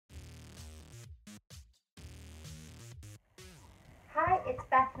Hi, it's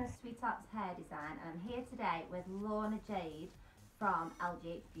Beth from SweetHearts Hair Design, and I'm here today with Lorna-Jade from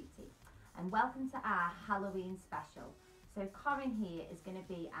LGH Beauty. And welcome to our Halloween special. So Corinne here is going to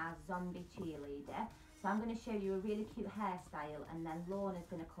be our zombie cheerleader. So I'm going to show you a really cute hairstyle, and then Lorna's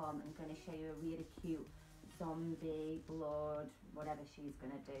going to come and going to show you a really cute zombie, blood, whatever she's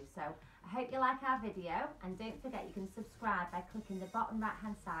going to do. So I hope you like our video, and don't forget you can subscribe by clicking the bottom right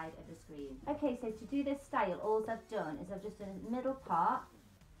hand side of the screen. Okay, so to do this style, all I've done is I've just done a middle part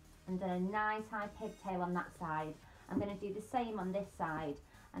and done a nice high pigtail on that side. I'm going to do the same on this side,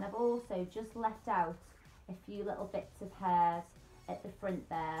 and I've also just left out a few little bits of hairs at the front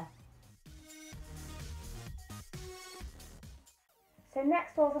there. So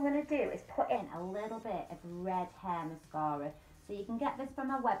next all I'm going to do is put in a little bit of red hair mascara. So you can get this from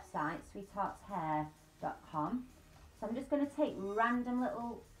our website, sweetheartshair.com. So I'm just going to take random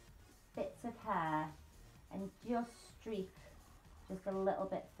little bits of hair and just streak just a little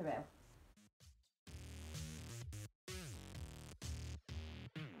bit through.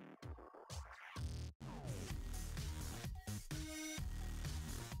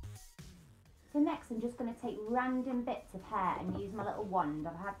 So next I'm just going to take random bits of hair and use my little wand.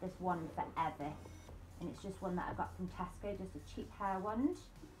 I've had this wand forever, and it's just one that I got from Tesco, just a cheap hair wand,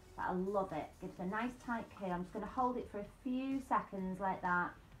 but I love it. Gives a nice tight curl. I'm just going to hold it for a few seconds like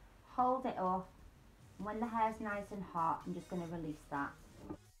that, hold it up, and when the hair's nice and hot I'm just going to release that.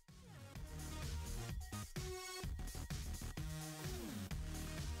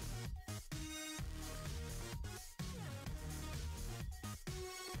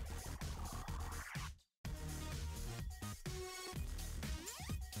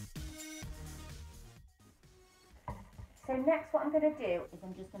 So next what I'm going to do is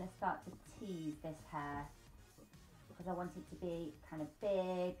I'm just going to start to tease this hair, because I want it to be kind of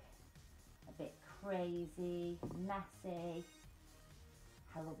big, a bit crazy, messy,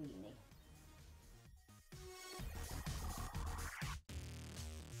 Halloweeny.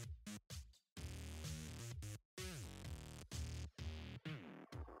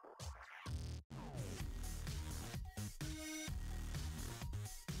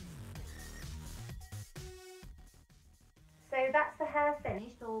 So that's the hair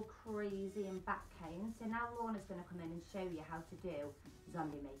finished, all crazy and back combed. So now Lorna's going to come in and show you how to do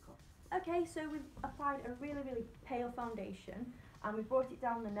zombie makeup. Okay, so we've applied a really pale foundation and we've brought it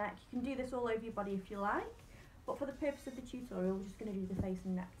down the neck. You can do this all over your body if you like, but for the purpose of the tutorial we're just going to do the face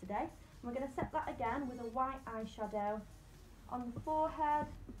and neck today. And we're going to set that again with a white eyeshadow on the forehead,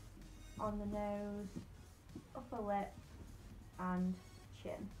 on the nose, upper lip and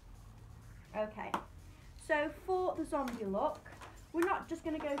chin. Okay. So for the zombie look, we're not just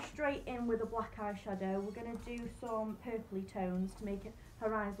going to go straight in with a black eyeshadow. We're going to do some purpley tones to make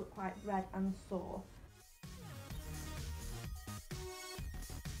her eyes look quite red and sore.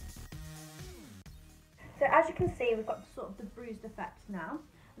 So as you can see, we've got sort of the bruised effect now.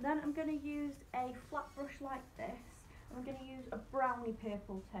 And then I'm going to use a flat brush like this, and I'm going to use a browny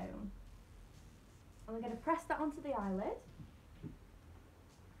purple tone. And I'm going to press that onto the eyelid.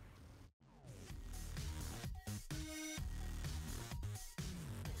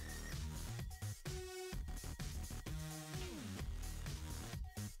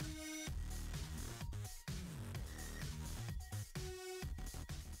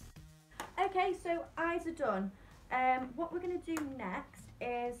 Okay, so eyes are done. What we're going to do next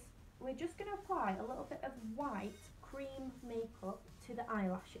is we're just going to apply a little bit of white cream makeup to the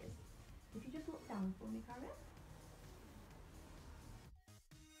eyelashes. If you just look down for me, Karen.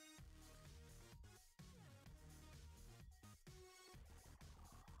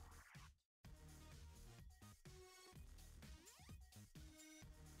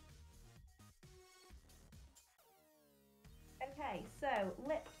 Okay, so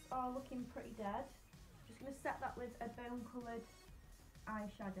lips are looking pretty dead. Just going to set that with a bone coloured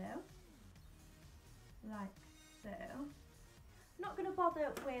eyeshadow, like so. Not going to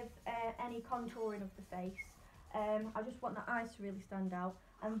bother with any contouring of the face. I just want the eyes to really stand out,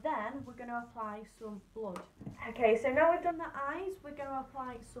 and then we're going to apply some blood. Okay, so now we've done the eyes, we're going to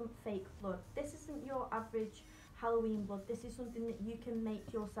apply some fake blood. This isn't your average Halloween blood. This is something that you can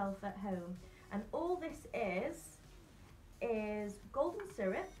make yourself at home, and all this is golden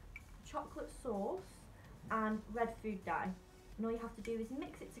syrup, chocolate sauce and red food dye. And all you have to do is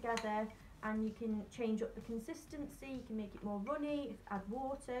mix it together, and you can change up the consistency, you can make it more runny, add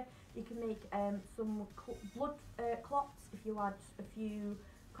water, you can make some blood clots if you add a few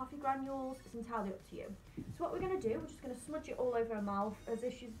coffee granules. It's entirely up to you. So what we're going to do, we're just going to smudge it all over her mouth as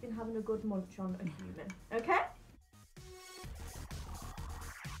if she's been having a good munch on a human. Okay?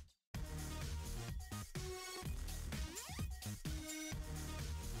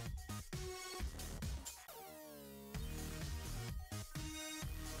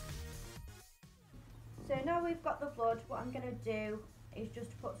 we've got the blood, what I'm going to do is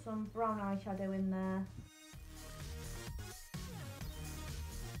just put some brown eyeshadow in there.